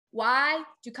Why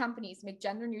do companies make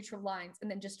gender neutral lines and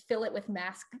then just fill it with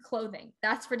mask clothing?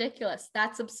 That's ridiculous.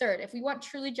 That's absurd. If we want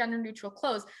truly gender neutral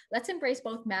clothes, let's embrace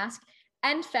both mask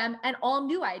and femme and all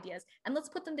new ideas, and let's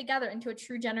put them together into a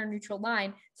true gender neutral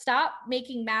line. Stop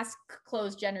making mask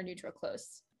clothes gender neutral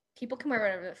clothes. People can wear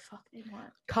whatever the fuck they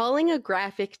want. Calling a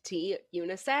graphic tee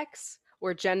unisex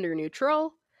or gender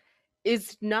neutral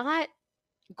is not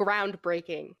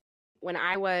groundbreaking. When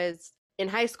I was in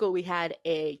high school, we had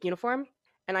a uniform,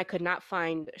 and I could not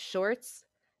find shorts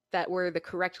that were the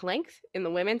correct length in the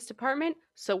women's department.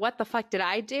 So what the fuck did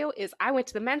I do is I went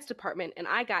to the men's department and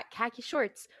I got khaki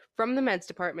shorts from the men's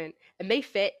department, and they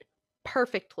fit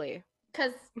perfectly.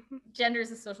 Because gender is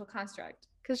a social construct.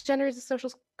 Because gender is a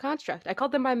social construct. I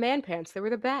called them my man pants. They were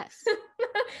the best.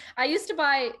 I used to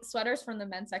buy sweaters from the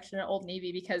men's section at Old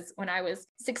Navy because when I was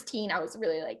 16, I was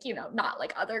really like, not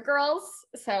like other girls.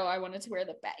 So I wanted to wear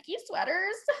the baggy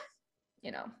sweaters,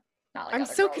 not like I'm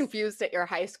other so girls. confused at your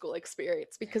high school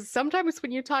experience, because sometimes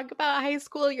when you talk about high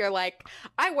school, you're like,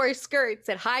 I wear skirts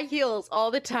and high heels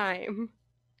all the time.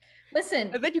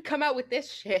 Listen. And then you come out with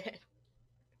this shit.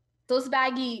 Those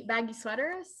baggy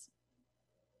sweaters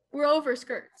were over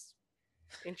skirts.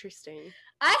 Interesting.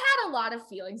 I had a lot of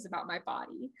feelings about my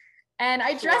body, and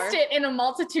I dressed it in a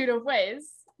multitude of ways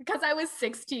because I was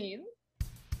 16.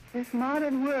 This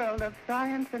modern world of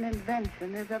science and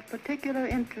invention is of particular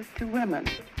interest to women.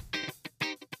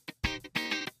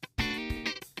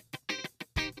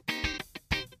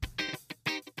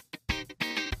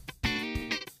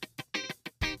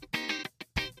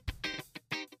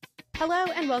 Hello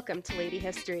and welcome to Lady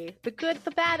History, the good,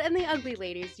 the bad, and the ugly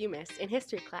ladies you missed in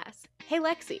history class. Hey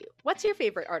Lexi, what's your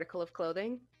favorite article of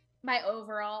clothing? My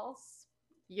overalls.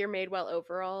 Your Madewell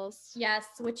overalls? Yes,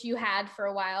 which you had for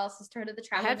a while, so started the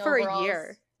traveling overalls. I had overalls. for a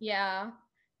year. Yeah.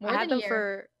 I had them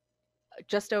for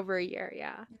just over a year,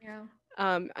 yeah.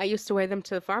 I used to wear them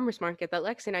to the farmer's market that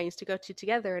Lexi and I used to go to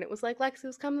together, and it was like, Lexi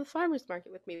was coming to the farmer's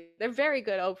market with me. They're very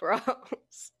good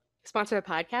overalls. Sponsor the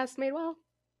podcast, Madewell?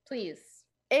 Please.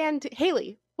 And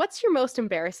Haley, what's your most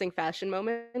embarrassing fashion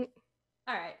moment?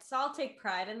 All right, so I'll take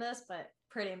pride in this, but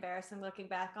pretty embarrassing looking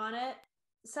back on it.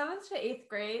 7th to 8th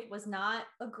grade was not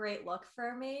a great look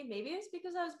for me. Maybe it's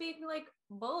because I was being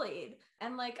bullied,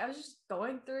 and I was just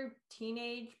going through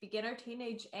beginner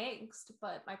teenage angst,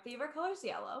 but my favorite color is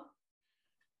yellow.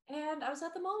 And I was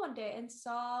at the mall one day and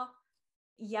saw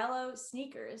yellow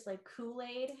sneakers.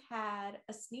 Kool-Aid had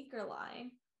a sneaker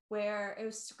line where it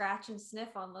was scratch and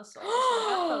sniff on the sole. So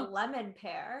I got the lemon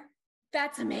pair.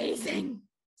 That's amazing.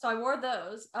 So I wore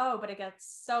those. Oh, but it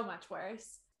gets so much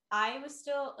worse. I was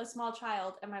still a small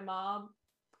child, and my mom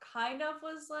kind of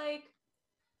was like,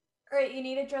 all right, you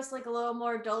need to dress a little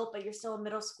more adult, but you're still in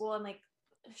middle school and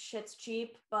shit's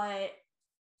cheap. But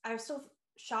I was still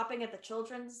shopping at the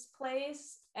children's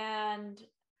place, and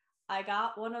I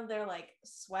got one of their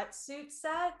sweatsuit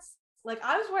sets.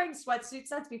 I was wearing sweatsuit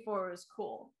sets before it was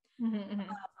cool.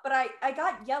 But I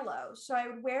got yellow, so I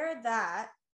would wear that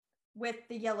with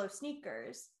the yellow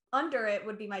sneakers. Under it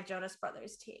would be my Jonas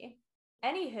Brothers tee.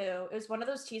 Anywho, it was one of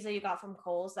those tees that you got from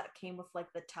Kohl's that came with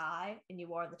the tie, and you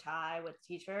wore the tie with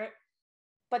the t-shirt.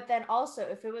 But then also,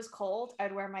 if it was cold,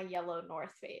 I'd wear my yellow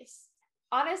North Face.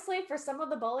 Honestly, for some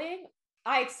of the bullying,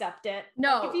 I accept it.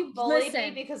 No, if you bullied me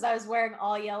because I was wearing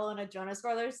all yellow in a Jonas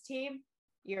Brothers team,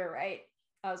 you're right.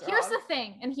 Here's the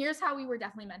thing, and here's how we were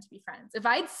definitely meant to be friends. If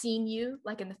I'd seen you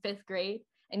in the 5th grade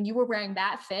and you were wearing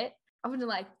that fit, I would have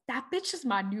been that bitch is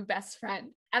my new best friend.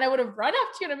 And I would have run up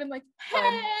to you and I've been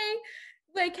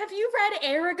hey, have you read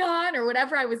Aragon or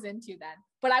whatever I was into then?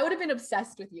 But I would have been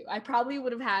obsessed with you. I probably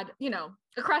would have had,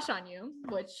 a crush on you,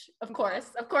 which of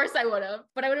course I would have.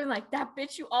 But I would have been that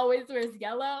bitch who always wears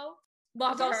yellow.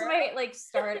 Love her. It's also my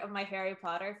start of my Harry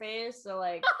Potter phase. So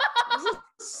this is a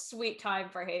sweet time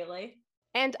for Haley.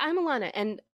 And I'm Alana,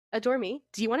 and Adore Me,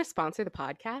 do you want to sponsor the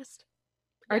podcast?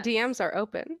 Our DMs are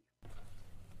open.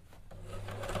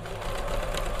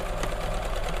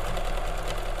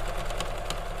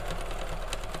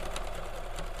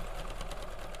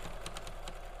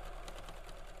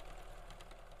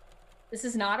 This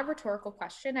is not a rhetorical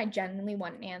question. I genuinely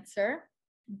want an answer.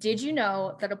 Did you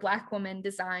know that a Black woman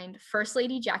designed First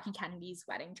Lady Jackie Kennedy's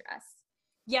wedding dress?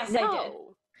 Yes, I did.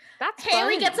 That's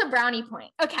Haley gets a brownie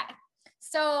point. Okay.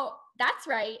 So that's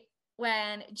right.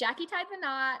 When Jackie tied the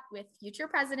knot with future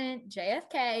president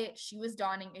JFK, she was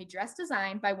donning a dress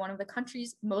designed by one of the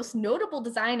country's most notable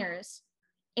designers,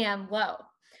 Anne Lowe.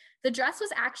 The dress was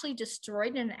actually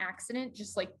destroyed in an accident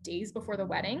just days before the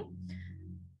wedding.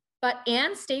 But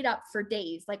Anne stayed up for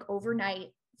days,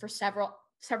 overnight for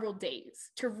several days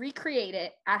to recreate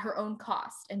it at her own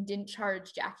cost and didn't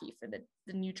charge Jackie for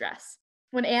the new dress.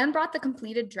 When Anne brought the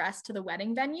completed dress to the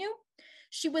wedding venue,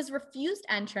 she was refused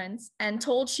entrance and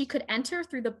told she could enter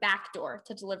through the back door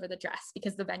to deliver the dress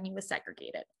because the venue was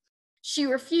segregated. She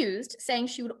refused, saying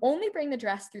she would only bring the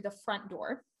dress through the front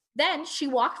door. Then she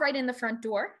walked right in the front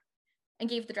door and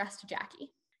gave the dress to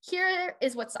Jackie. Here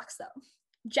is what sucks though.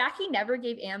 Jackie never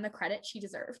gave Anne the credit she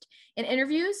deserved. In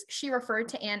interviews, she referred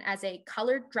to Anne as a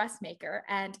colored dressmaker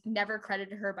and never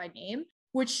credited her by name,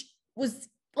 which was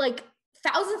like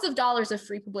thousands of dollars of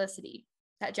free publicity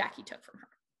that Jackie took from her.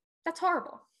 That's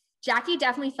horrible. Jackie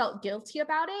definitely felt guilty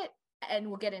about it, and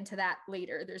we'll get into that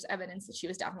later. There's evidence that she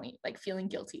was definitely like feeling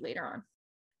guilty later on.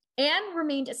 Anne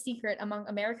remained a secret among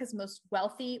America's most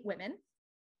wealthy women,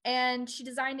 and she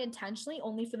designed intentionally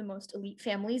only for the most elite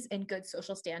families in good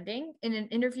social standing. In an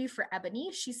interview for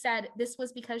Ebony, she said this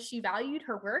was because she valued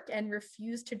her work and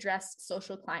refused to dress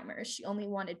social climbers. She only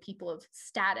wanted people of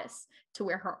status to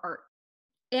wear her art.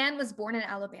 Anne was born in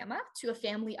Alabama to a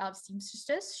family of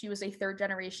seamstresses. She was a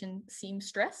third-generation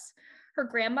seamstress. Her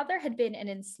grandmother had been an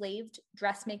enslaved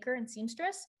dressmaker and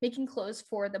seamstress, making clothes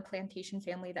for the plantation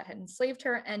family that had enslaved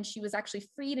her, and she was actually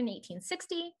freed in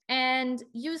 1860 and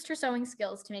used her sewing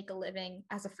skills to make a living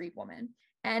as a free woman.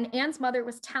 And Anne's mother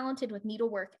was talented with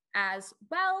needlework as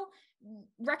well,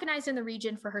 recognized in the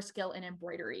region for her skill in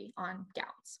embroidery on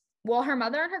gowns. While her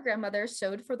mother and her grandmother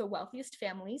sewed for the wealthiest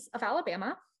families of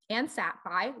Alabama, Anne sat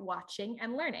by, watching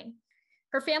and learning.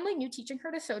 Her family knew teaching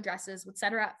her to sew dresses would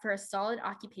set her up for a solid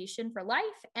occupation for life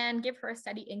and give her a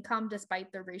steady income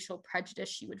despite the racial prejudice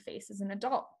she would face as an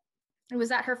adult. It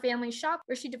was at her family's shop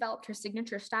where she developed her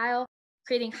signature style,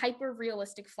 creating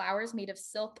hyper-realistic flowers made of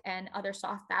silk and other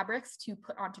soft fabrics to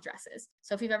put onto dresses.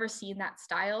 So if you've ever seen that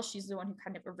style, she's the one who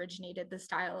kind of originated the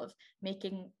style of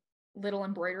making little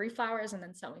embroidery flowers and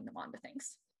then sewing them onto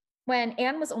things. When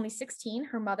Anne was only 16,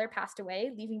 her mother passed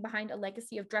away, leaving behind a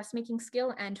legacy of dressmaking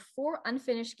skill and 4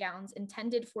 unfinished gowns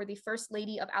intended for the First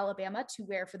Lady of Alabama to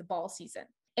wear for the ball season.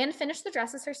 Anne finished the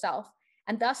dresses herself,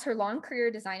 and thus her long career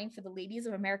designing for the ladies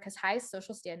of America's highest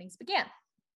social standings began.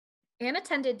 Anne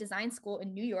attended design school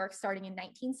in New York starting in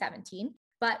 1917,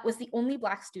 but was the only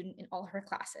Black student in all her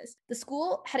classes. The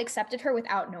school had accepted her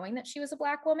without knowing that she was a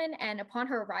Black woman, and upon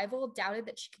her arrival, doubted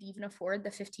that she could even afford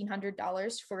the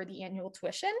 $1,500 for the annual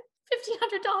tuition.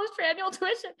 $1,500 for annual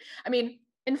tuition. I mean,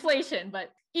 inflation,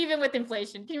 but even with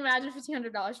inflation, can you imagine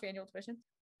 $1,500 for annual tuition?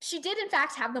 She did, in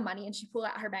fact, have the money, and she pulled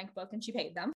out her bank book and she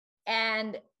paid them.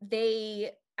 And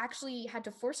they actually had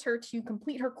to force her to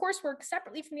complete her coursework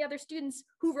separately from the other students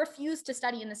who refused to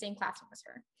study in the same classroom as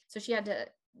her. So she had to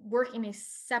work in a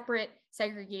separate,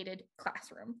 segregated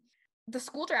classroom. The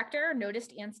school director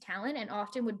noticed Anne's talent and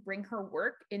often would bring her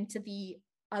work into the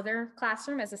other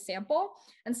classroom as a sample.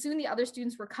 And soon the other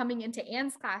students were coming into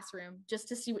Anne's classroom just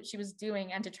to see what she was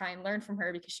doing and to try and learn from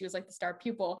her because she was like the star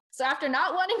pupil. So after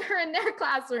not wanting her in their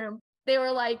classroom, they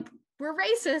were like, we're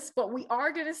racist, but we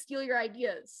are going to steal your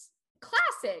ideas.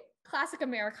 Classic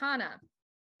Americana.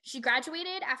 She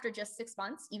graduated after just 6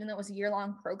 months, even though it was a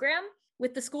year-long program,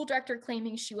 with the school director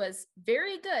claiming she was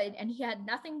very good and he had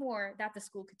nothing more that the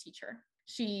school could teach her.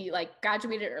 She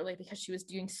graduated early because she was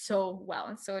doing so well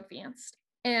and so advanced.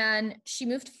 And she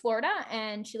moved to Florida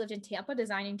and she lived in Tampa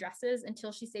designing dresses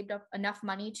until she saved up enough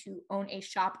money to own a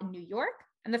shop in New York.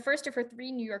 And the first of her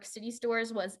 3 New York City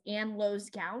stores was Ann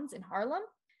Lowe's Gowns in Harlem.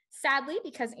 Sadly,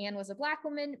 because Anne was a Black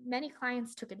woman, many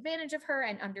clients took advantage of her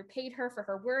and underpaid her for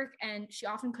her work, and she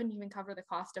often couldn't even cover the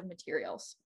cost of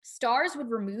materials. Stars would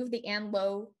remove the Ann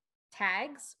Lowe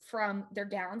tags from their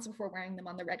gowns before wearing them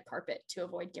on the red carpet to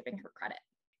avoid giving her credit.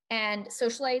 And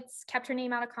socialites kept her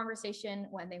name out of conversation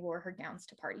when they wore her gowns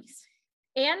to parties.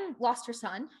 Anne lost her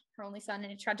son, her only son,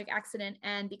 in a tragic accident,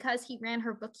 and because he ran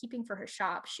her bookkeeping for her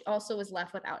shop, she also was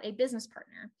left without a business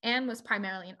partner. Anne was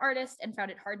primarily an artist and found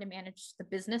it hard to manage the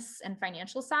business and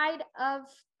financial side of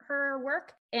her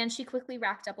work, and she quickly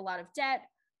racked up a lot of debt,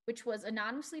 which was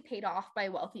anonymously paid off by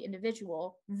a wealthy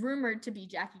individual rumored to be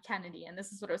Jackie Kennedy. And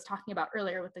this is what I was talking about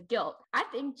earlier with the guilt. I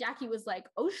think Jackie was like,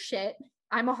 oh shit,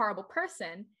 I'm a horrible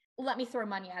person. Let me throw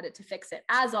money at it to fix it,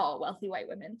 as all wealthy white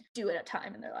women do at a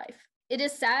time in their life. It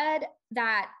is said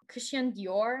that Christian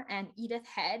Dior and Edith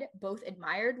Head both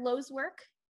admired Lowe's work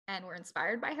and were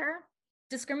inspired by her.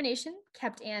 Discrimination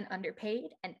kept Anne underpaid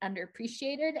and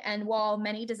underappreciated, and while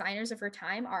many designers of her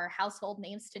time are household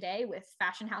names today with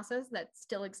fashion houses that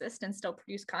still exist and still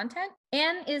produce content,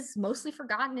 Anne is mostly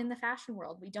forgotten in the fashion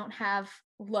world. We don't have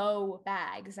Lowe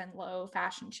bags and Lowe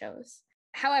fashion shows.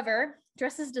 However,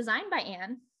 dresses designed by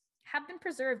Anne have been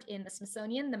preserved in the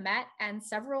Smithsonian, the Met, and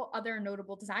several other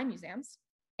notable design museums.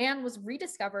 Anne was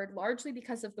rediscovered largely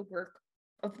because of the work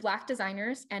of Black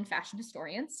designers and fashion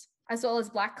historians. as well as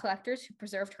Black collectors who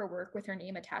preserved her work with her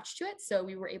name attached to it. So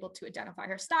we were able to identify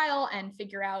her style and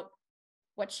figure out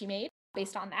what she made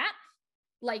based on that.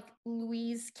 Like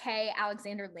Louise K.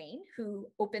 Alexander Lane, who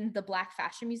opened the Black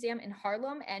Fashion Museum in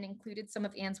Harlem and included some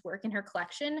of Anne's work in her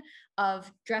collection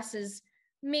of dresses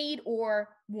made or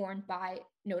worn by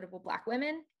notable Black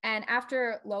women. And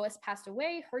after Lois passed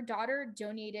away, her daughter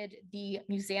donated the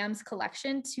museum's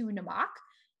collection to NAMAC.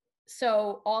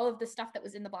 So all of the stuff that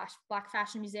was in the Black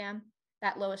Fashion Museum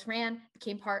that Lois ran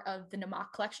became part of the NAMAC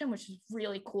collection, which is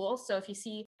really cool. So if you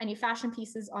see any fashion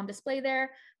pieces on display there,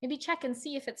 maybe check and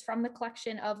see if it's from the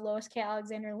collection of Lois K.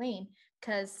 Alexander Lane,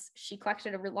 because she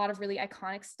collected a lot of really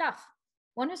iconic stuff.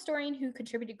 One historian who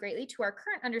contributed greatly to our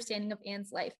current understanding of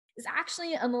Anne's life is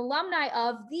actually an alumni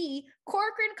of the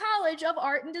Corcoran College of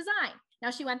Art and Design.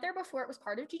 Now, she went there before it was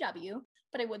part of GW,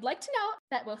 but I would like to note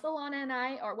that both Alana and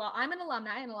I I'm an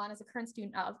alumni, and Alana is a current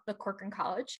student of the Corcoran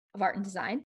College of Art and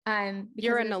Design.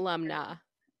 You're an alumna.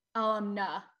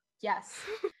 Alumna, yes.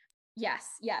 yes,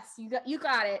 you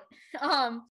got it.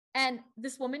 And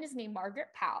this woman is named Margaret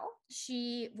Powell.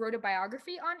 She wrote a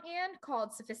biography on Anne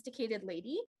called Sophisticated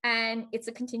Lady, and it's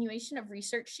a continuation of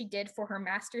research she did for her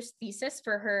master's thesis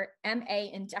for her MA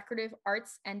in Decorative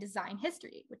Arts and Design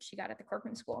History, which she got at the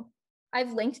Corcoran School.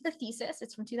 I've linked the thesis,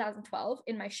 it's from 2012,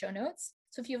 in my show notes.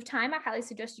 So if you have time, I highly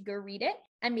suggest you go read it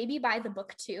and maybe buy the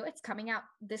book too. It's coming out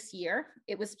this year.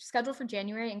 It was scheduled for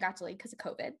January and got delayed because of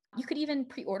COVID. You could even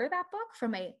pre-order that book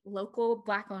from a local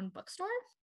Black-owned bookstore.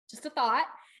 Just a thought.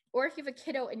 Or if you have a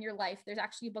kiddo in your life, there's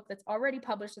actually a book that's already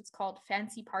published. It's called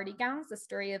Fancy Party Gowns, the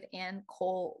story of Anne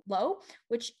Cole Lowe,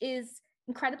 which is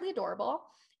incredibly adorable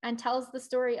and tells the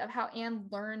story of how Anne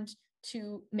learned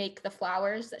to make the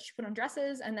flowers that she put on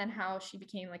dresses, and then how she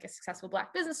became like a successful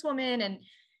Black businesswoman. And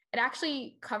it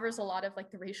actually covers a lot of like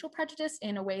the racial prejudice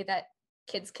in a way that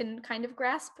kids can kind of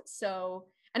grasp. So,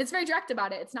 and it's very direct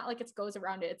about it. It's not like it goes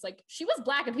around it. It's like, she was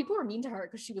Black and people were mean to her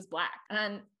because she was Black.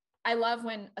 And I love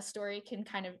when a story can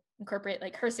kind of incorporate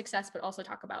like her success, but also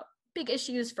talk about big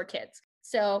issues for kids.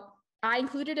 So I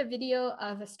included a video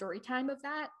of a story time of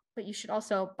that, but you should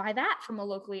also buy that from a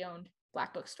locally owned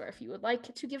Black bookstore if you would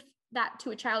like to give that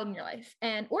to a child in your life,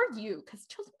 and or you, because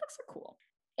children's books are cool.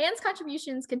 Anne's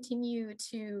contributions continue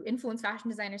to influence fashion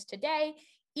designers today,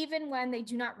 even when they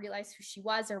do not realize who she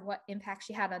was or what impact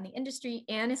she had on the industry.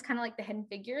 Anne is kind of like the Hidden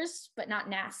Figures, but not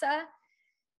NASA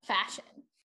fashion.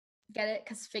 Get it?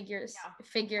 Because figures,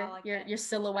 like your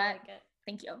silhouette. Like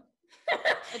Thank you.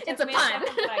 It's a pun.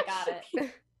 I got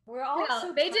it. We're all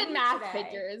so they did math today.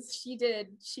 figures. She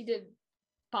did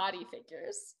body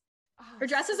figures. Her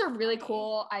dresses are really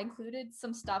cool. I included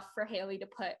some stuff for Haley to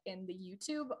put in the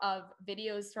YouTube of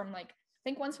videos from like, I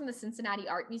think one's from the Cincinnati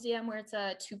Art Museum where it's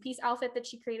a two-piece outfit that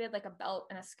she created, like a belt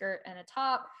and a skirt and a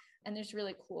top. And there's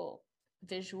really cool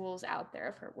visuals out there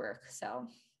of her work. So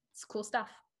it's cool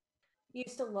stuff.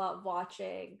 Used to love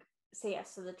watching Say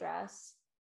Yes to the Dress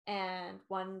and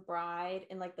One Bride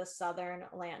in like the Southern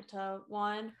Atlanta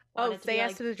one. Oh, Say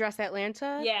Yes to the Dress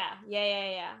Atlanta? Yeah.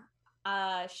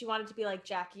 She wanted to be like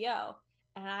Jackie O.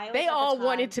 And they all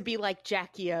wanted to be like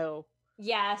Jackie O.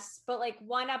 Yes, but like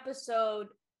one episode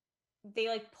they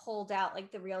like pulled out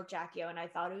like the real Jackie O, and I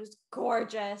thought it was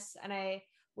gorgeous. And I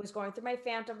was going through my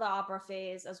Phantom of the Opera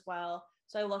phase as well.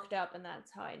 So I looked up, and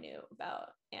that's how I knew about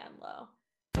Anne Lowe.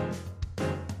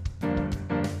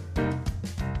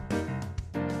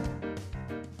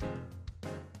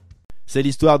 C'est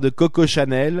l'histoire de Coco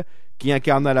Chanel qui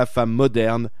incarna la femme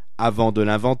moderne avant de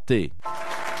l'inventer.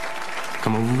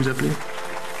 Comment vous vous appelez?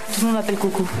 Tout le monde m'appelle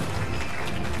Coco.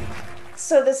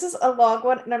 So this is a long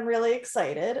one, and I'm really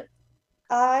excited.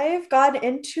 I've gotten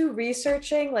into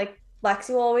researching, like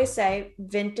Lexi will always say,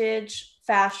 vintage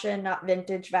fashion, not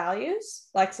vintage values.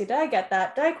 Lexi, did I get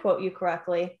that? Did I quote you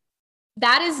correctly?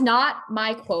 That is not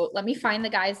my quote. Let me find the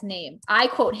guy's name. I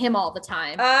quote him all the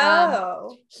time.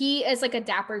 Oh. He is like a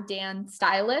Dapper Dan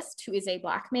stylist who is a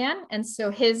Black man. And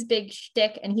so his big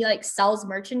shtick, and he like sells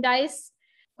merchandise.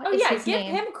 What is his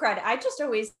name? Him credit. I just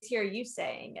always hear you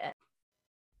saying it.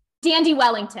 Dandy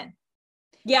Wellington.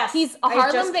 Yes. He's a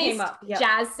Harlem-based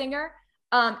jazz singer.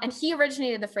 And he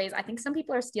originated the phrase. I think some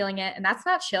people are stealing it, and that's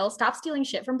not chill. Stop stealing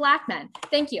shit from Black men.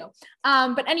 Thank you.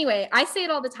 But anyway, I say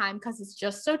it all the time because it's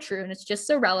just so true and it's just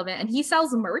so relevant. And he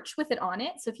sells merch with it on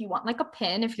it. So if you want like a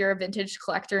pin, if you're a vintage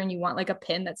collector and you want like a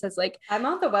pin that says like, I'm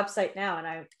on the website now,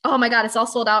 and oh my God, it's all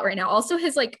sold out right now. Also,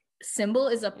 his like symbol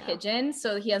is a pigeon.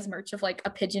 So he has merch of like a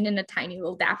pigeon in a tiny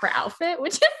little Dapper outfit,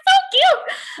 which is so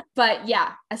cute. But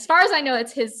yeah, as far as I know,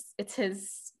 it's his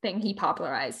thing he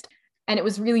popularized. And it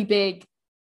was really big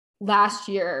last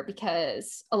year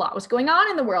because a lot was going on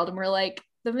in the world, and we're like,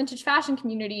 the vintage fashion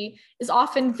community is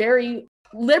often very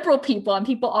liberal people, and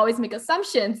people always make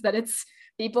assumptions that it's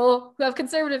people who have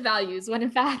conservative values, when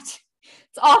in fact,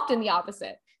 it's often the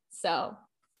opposite. So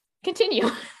continue.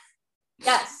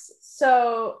 Yes.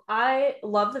 So I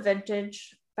love the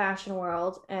vintage fashion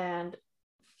world, and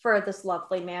for this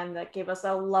lovely man that gave us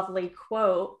a lovely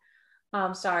quote.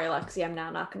 Sorry, Lexi, I'm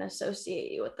now not going to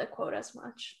associate you with the quote as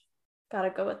much. Gotta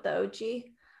go with the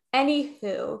OG.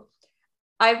 Anywho,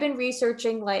 I've been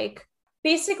researching like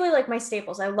basically like my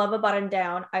staples. I love a button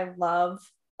down. I love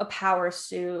a power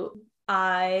suit.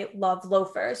 I love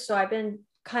loafers. So I've been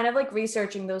kind of like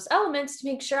researching those elements to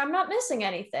make sure I'm not missing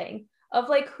anything of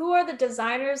like who are the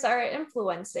designers that are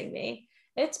influencing me.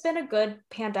 It's been a good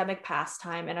pandemic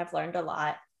pastime and I've learned a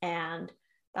lot. And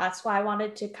that's why I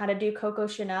wanted to kind of do Coco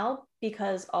Chanel,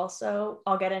 because also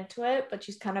I'll get into it, but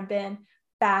she's kind of been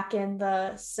back in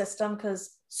the system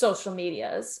because social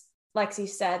medias. Lexi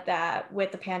said that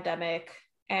with the pandemic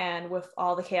and with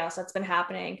all the chaos that's been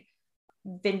happening,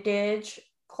 vintage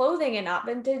clothing and not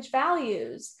vintage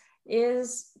values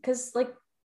is because like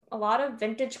a lot of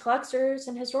vintage collectors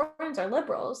and historians are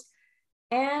liberals,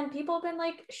 and people have been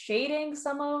like shading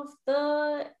some of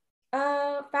the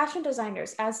fashion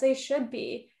designers, as they should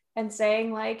be, and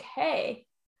saying like, hey,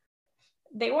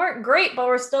 they weren't great, but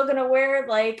we're still gonna wear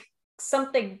like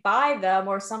something by them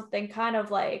or something kind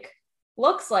of like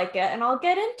looks like it. And I'll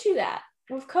get into that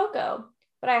with Coco,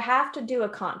 but I have to do a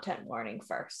content warning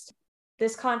first.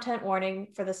 This content warning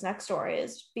for this next story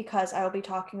is because I will be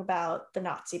talking about the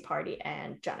Nazi Party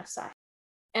and genocide.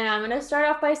 And I'm going to start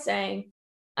off by saying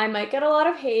I might get a lot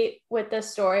of hate with this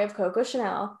story of Coco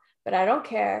Chanel, but I don't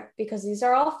care because these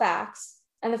are all facts.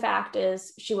 And the fact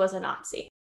is she was a Nazi.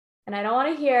 And I don't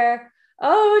want to hear,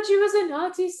 oh, she was a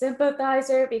Nazi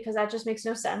sympathizer, because that just makes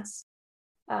no sense.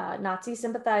 Nazi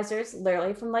sympathizers,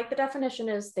 literally from like the definition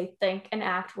is they think and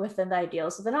act within the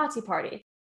ideals of the Nazi Party.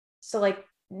 So like,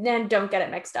 then don't get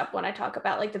it mixed up when I talk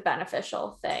about like the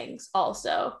beneficial things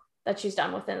also that she's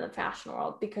done within the fashion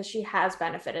world, because she has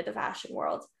benefited the fashion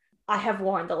world. I have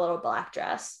worn the little black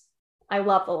dress. I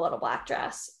love the little black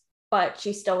dress, but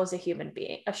she still was a human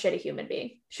being, a shitty human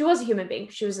being. She was a human being.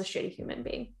 She was a shitty human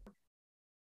being.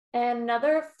 And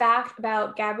another fact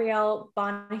about Gabrielle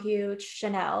Bonnahue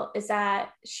Chanel is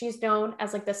that she's known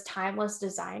as like this timeless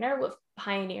designer with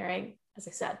pioneering, as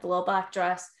I said, the little black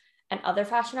dress and other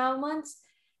fashion elements.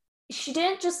 She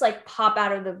didn't just like pop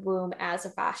out of the womb as a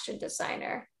fashion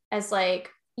designer, as like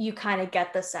you kind of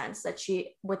get the sense that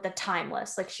she, with the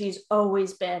timeless, like she's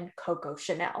always been Coco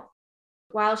Chanel.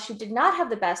 While she did not have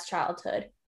the best childhood,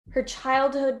 her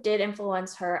childhood did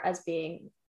influence her as being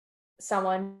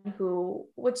someone who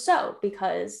would sew,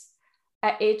 because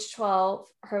at age 12,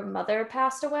 her mother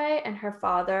passed away and her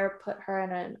father put her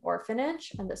in an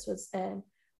orphanage. And this was in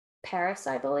Paris,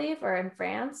 I believe, or in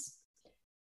France.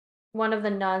 One of the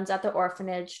nuns at the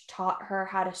orphanage taught her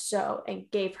how to sew and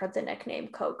gave her the nickname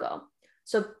Coco.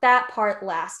 So that part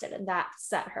lasted and that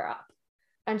set her up.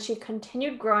 And she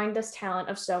continued growing this talent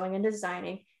of sewing and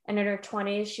designing. And in her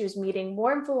 20s, she was meeting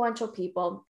more influential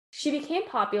people. She became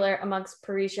popular amongst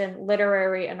Parisian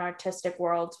literary and artistic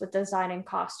worlds with designing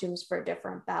costumes for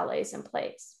different ballets and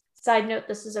plays. Side note,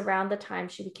 this is around the time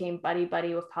she became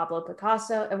buddy-buddy with Pablo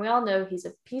Picasso, and we all know he's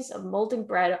a piece of molding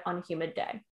bread on a humid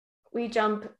day. We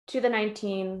jump to the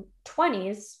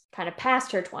 1920s, kind of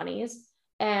past her 20s,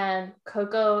 and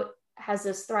Coco has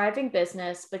this thriving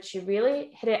business, but she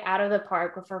really hit it out of the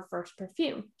park with her first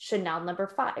perfume, Chanel No.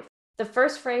 5. The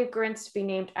first fragrance to be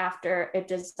named after a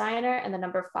designer, and the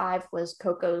number 5 was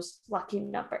Coco's lucky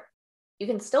number. You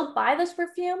can still buy this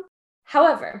perfume.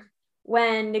 However,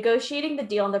 when negotiating the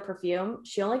deal on the perfume,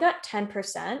 she only got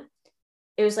 10%.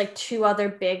 It was like 2 other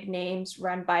big names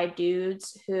run by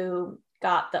dudes who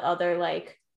got the other,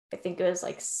 like, I think it was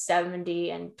like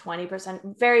 70 and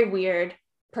 20%, very weird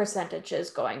percentages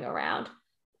going around.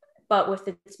 But with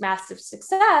its massive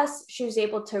success, she was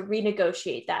able to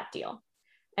renegotiate that deal.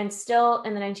 And still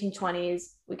in the 1920s,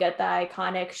 we get the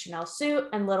iconic Chanel suit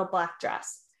and little black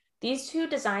dress. These 2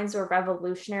 designs were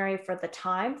revolutionary for the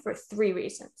time for 3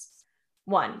 reasons.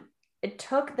 1, it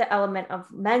took the element of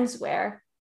menswear,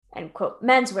 and quote,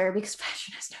 menswear, because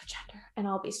fashion has no gender, and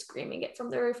I'll be screaming it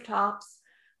from the rooftops,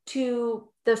 to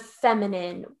the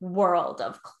feminine world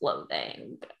of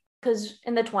clothing. Because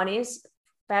in the 20s,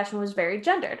 fashion was very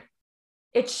gendered.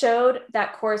 It showed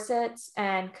that corsets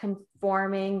and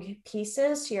conforming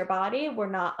pieces to your body were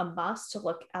not a must to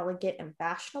look elegant and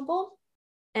fashionable.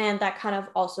 And that kind of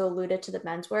also alluded to the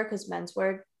menswear, because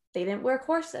menswear, they didn't wear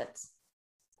corsets.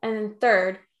 And then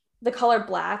third, the color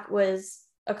black was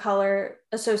a color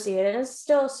associated, and is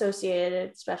still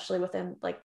associated, especially within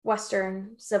like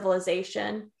Western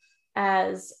civilization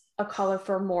as a color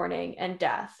for mourning and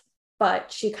death.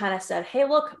 But she kind of said, hey,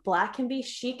 look, Black can be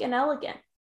chic and elegant.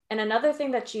 And another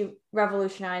thing that she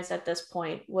revolutionized at this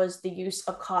point was the use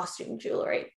of costume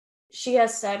jewelry. She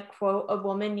has said, quote, a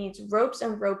woman needs ropes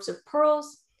and ropes of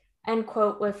pearls, end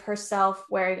quote, with herself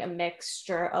wearing a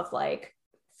mixture of like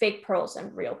fake pearls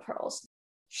and real pearls.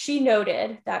 She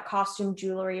noted that costume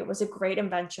jewelry was a great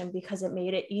invention because it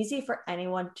made it easy for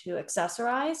anyone to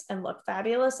accessorize and look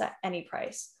fabulous at any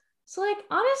price. So like,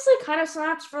 honestly, kind of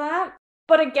snaps for that.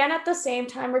 But again, at the same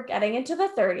time, we're getting into the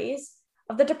 30s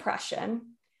of the Depression,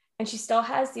 and she still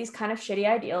has these kind of shitty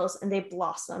ideals, and they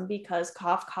blossom because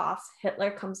cough, cough, Hitler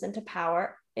comes into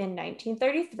power in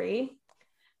 1933,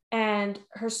 and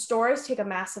her stores take a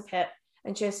massive hit,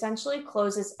 and she essentially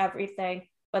closes everything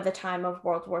by the time of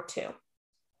World War II.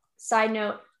 Side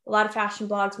note, a lot of fashion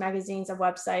blogs, magazines, and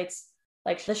websites,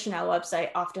 like the Chanel website,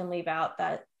 often leave out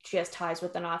that she has ties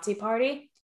with the Nazi Party.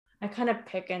 I kind of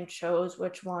pick and chose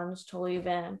which ones to leave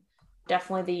in.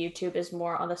 Definitely the YouTube is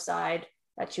more on the side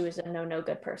that she was a no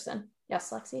good person.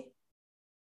 Yes, Lexi?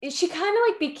 She kind of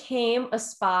like became a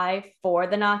spy for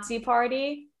the Nazi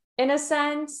Party in a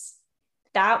sense.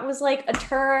 That was like a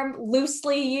term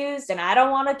loosely used, and I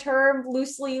don't want a term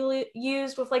loosely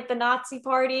used with like the Nazi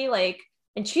Party. Like,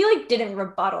 and she like didn't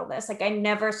rebuttal this. Like, I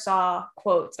never saw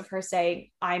quotes of her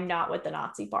saying, I'm not with the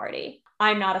Nazi Party.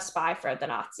 I'm not a spy for the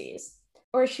Nazis.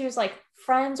 Or she was like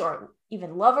friends or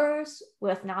even lovers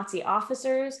with Nazi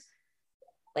officers.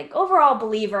 Like, overall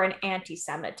believer in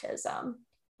anti-Semitism,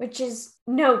 which is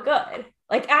no good.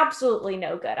 Like, absolutely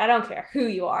no good. I don't care who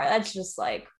you are. That's just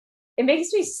like, it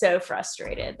makes me so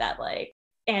frustrated that like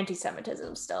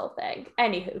anti-Semitism is still a thing.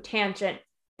 Anywho, tangent,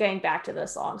 getting back to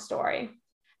this long story.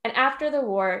 And after the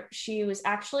war, she was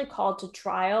actually called to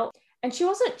trial, and she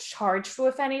wasn't charged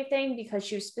with anything because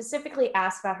she was specifically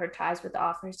asked about her ties with the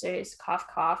officers, cough,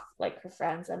 cough, like her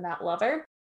friends and that lover,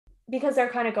 because they're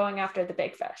kind of going after the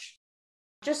big fish.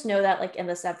 Just know that like in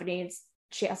the 70s,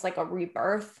 she has like a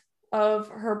rebirth of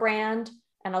her brand.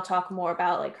 And I'll talk more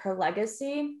about like her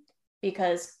legacy,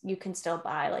 because you can still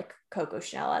buy like Coco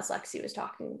Chanel, as Lexi was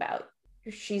talking about.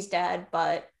 She's dead,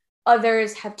 but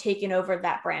others have taken over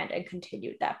that brand and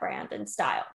continued that brand and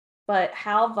style. But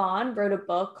Hal Vaughn wrote a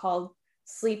book called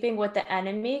Sleeping with the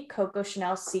Enemy, Coco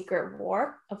Chanel's Secret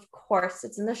War. Of course,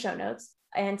 it's in the show notes.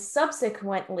 And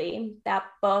subsequently, that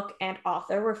book and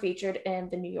author were featured in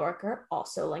The New Yorker,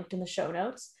 also linked in the show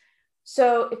notes.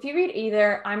 So if you read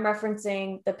either, I'm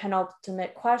referencing the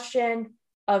penultimate question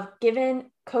of,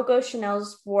 given Coco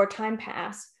Chanel's wartime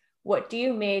past, what do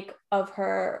you make of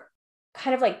her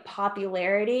kind of like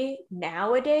popularity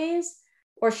nowadays?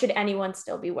 Or should anyone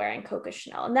still be wearing Coco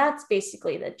Chanel? And that's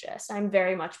basically the gist. I'm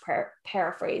very much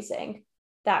paraphrasing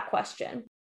that question.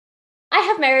 I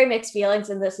have very mixed feelings,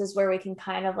 and this is where we can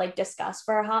kind of like discuss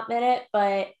for a hot minute.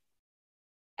 But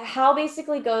Hal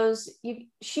basically goes,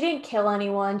 she didn't kill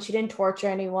anyone, she didn't torture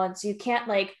anyone, so you can't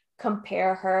like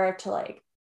compare her to like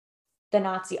the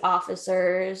Nazi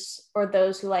officers or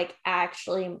those who like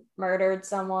actually murdered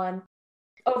someone.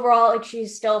 Overall, like,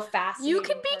 she's still fascinating. You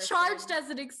can be charged as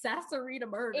an accessory to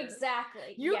murder.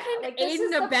 Exactly. You can like, aid this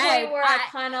is and the abet. point where I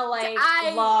kind of like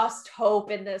lost hope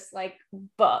in this like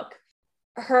book.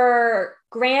 Her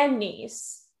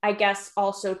grandniece, I guess,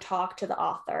 also talked to the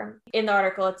author. In the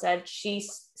article, it said, she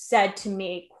said to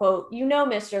me, quote, you know,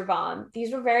 Mr. Vaughn,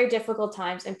 these were very difficult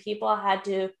times and people had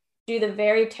to do the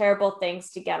very terrible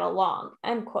things to get along,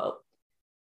 end quote.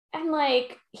 And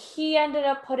like, he ended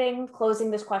up closing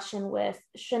this question with,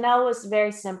 Chanel was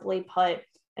very simply put,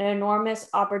 an enormous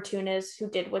opportunist who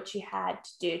did what she had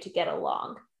to do to get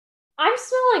along. I'm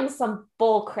smelling some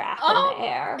bull crap in the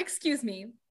air. Excuse me.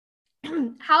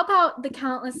 How about the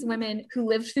countless women who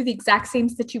lived through the exact same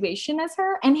situation as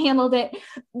her and handled it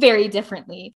very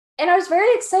differently? And I was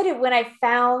very excited when I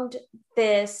found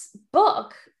this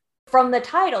book. From the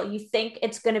title, you think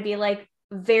it's going to be like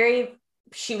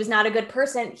she was not a good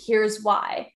person, here's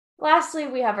why. Lastly,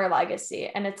 we have her legacy,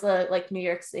 and it's like New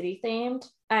York City themed.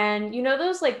 And you know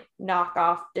those like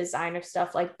knockoff designer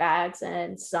stuff like bags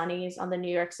and sunnies on the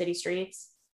New York City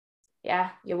streets? Yeah,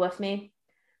 you with me?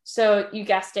 So you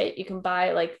guessed it, you can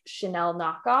buy like Chanel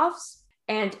knockoffs.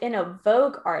 And in a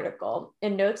Vogue article, it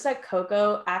notes that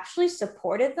Coco actually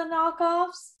supported the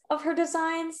knockoffs of her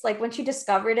designs. Like, when she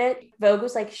discovered it, Vogue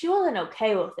was like, she wasn't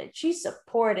okay with it. She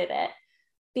supported it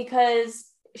because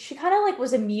she kind of like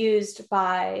was amused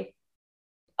by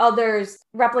others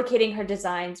replicating her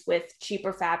designs with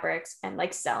cheaper fabrics and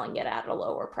like selling it at a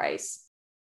lower price.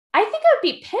 I think I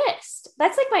would be pissed.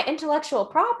 That's like my intellectual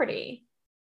property.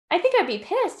 I think I'd be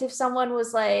pissed if someone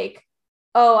was like,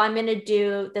 oh, I'm going to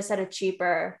do this at a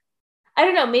cheaper. I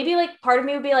don't know, maybe like part of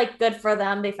me would be like, good for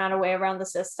them. They found a way around the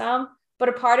system. But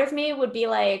a part of me would be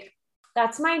like,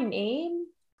 that's my name.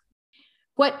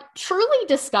 What truly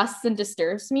disgusts and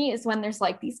disturbs me is when there's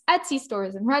like these Etsy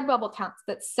stores and Redbubble accounts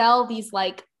that sell these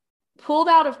like pulled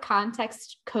out of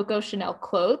context Coco Chanel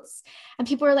quotes. And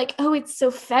people are like, oh, it's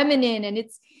so feminine. And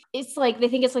it's like, they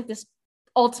think it's like this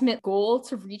ultimate goal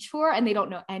to reach for, and they don't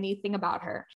know anything about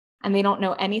her. And they don't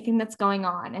know anything that's going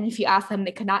on. And if you ask them,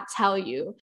 they could not tell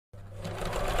you.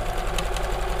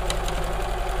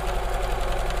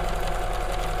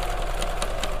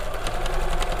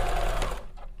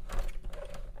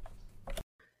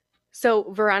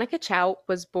 So Veronica Chow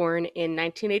was born in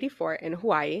 1984 in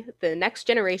Hawaii, the next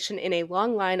generation in a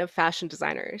long line of fashion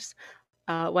designers.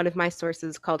 One of my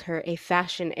sources called her a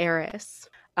fashion heiress.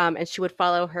 And she would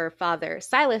follow her father,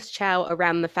 Silas Chow,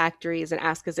 around the factories and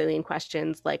ask a zillion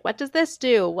questions like, what does this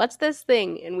do? What's this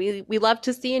thing? And we love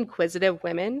to see inquisitive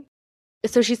women.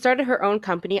 So she started her own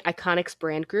company, Iconics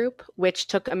Brand Group, which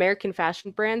took American fashion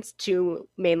brands to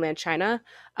mainland China.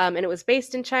 And it was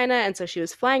based in China, and so she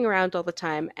was flying around all the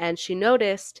time, and she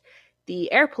noticed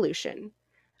the air pollution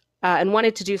and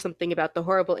wanted to do something about the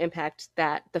horrible impact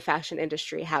that the fashion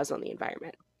industry has on the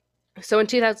environment. So in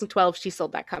 2012, she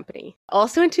sold that company.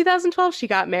 Also in 2012, she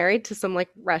got married to some like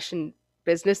Russian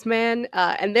businessman,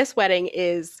 and this wedding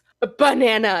is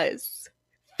bananas.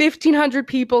 1,500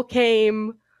 people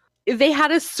came. They had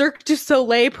a Cirque du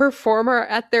Soleil performer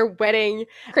at their wedding.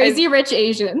 Crazy Rich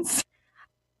Asians.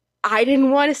 I didn't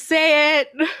want to say it,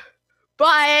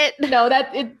 but no,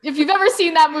 if you've ever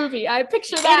seen that movie, I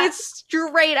picture that. It is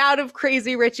straight out of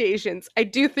Crazy Rich Asians. I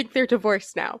do think they're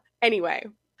divorced now. Anyway,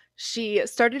 she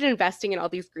started investing in all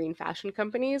these green fashion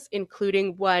companies,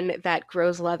 including one that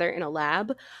grows leather in a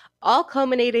lab, all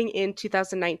culminating in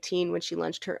 2019 when she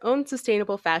launched her own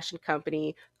sustainable fashion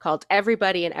company called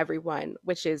Everybody and Everyone,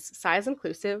 which is size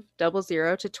inclusive,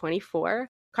 00 to 24,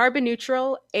 carbon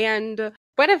neutral, and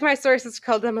one of my sources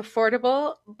called them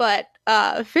affordable, but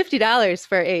 $50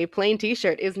 for a plain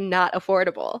t-shirt is not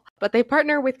affordable. But they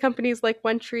partner with companies like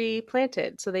One Tree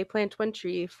Planted, so they plant one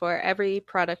tree for every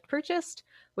product purchased,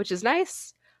 which is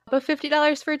nice, but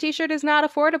 $50 for a t-shirt is not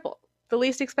affordable. The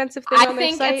least expensive thing on their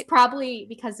site. I think it's probably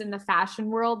because in the fashion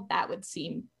world, that would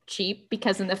seem cheap,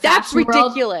 because in the fashion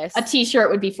world, a t-shirt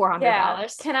would be $400. Yeah.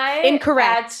 Can I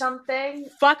Incorrect. add something?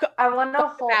 Fuck I want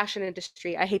to the fashion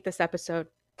industry. I hate this episode.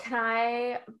 Can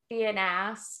I be an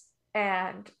ass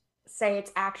and say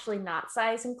it's actually not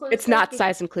size inclusive? It's not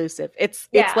size inclusive. It's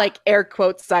like air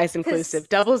quotes size inclusive.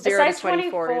 00 to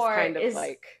 24 is kind of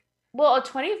like... Well, a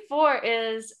 24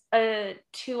 is a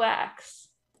 2X.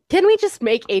 Can we just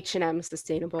make H&M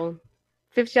sustainable?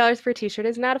 $50 for a t-shirt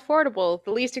is not affordable.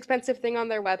 The least expensive thing on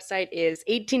their website is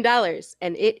 $18,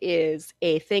 and it is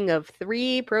a thing of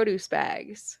 3 produce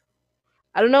bags.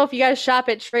 I don't know if you guys shop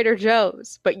at Trader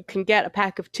Joe's, but you can get a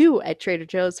pack of 2 at Trader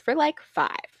Joe's for like $5.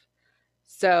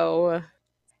 So,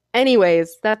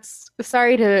 anyways, that's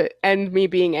sorry to end me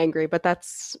being angry, but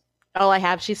that's all I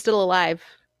have. She's still alive.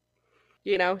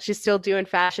 You know, she's still doing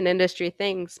fashion industry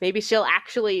things. Maybe she'll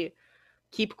actually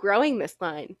keep growing this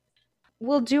line.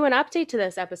 We'll do an update to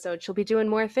this episode. She'll be doing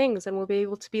more things, and we'll be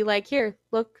able to be like, here,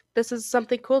 look, this is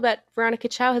something cool that Veronica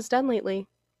Chow has done lately.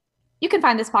 You can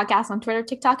find this podcast on Twitter,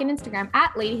 TikTok, and Instagram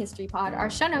at Lady History Pod. Our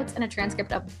show notes and a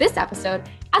transcript of this episode,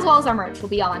 as well as our merch, will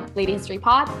be on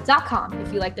ladyhistorypod.com.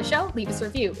 If you like the show, leave us a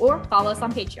review or follow us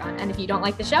on Patreon. And if you don't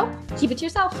like the show, keep it to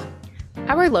yourself.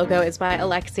 Our logo is by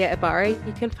Alexia Ibarri.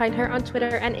 You can find her on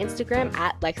Twitter and Instagram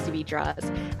at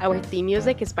LexiVDraws. Our theme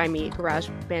music is by me,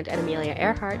 GarageBand, and Amelia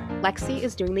Earhart. Lexi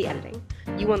is doing the editing.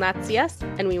 You will not see us,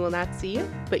 and we will not see you,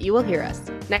 but you will hear us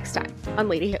next time on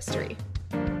Lady History.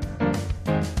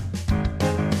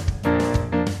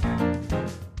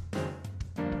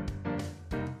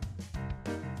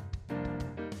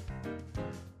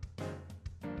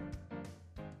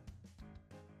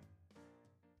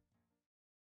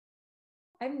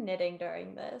 I'm knitting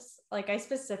during this. Like, I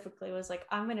specifically was like,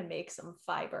 I'm going to make some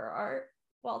fiber art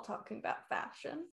while talking about fashion.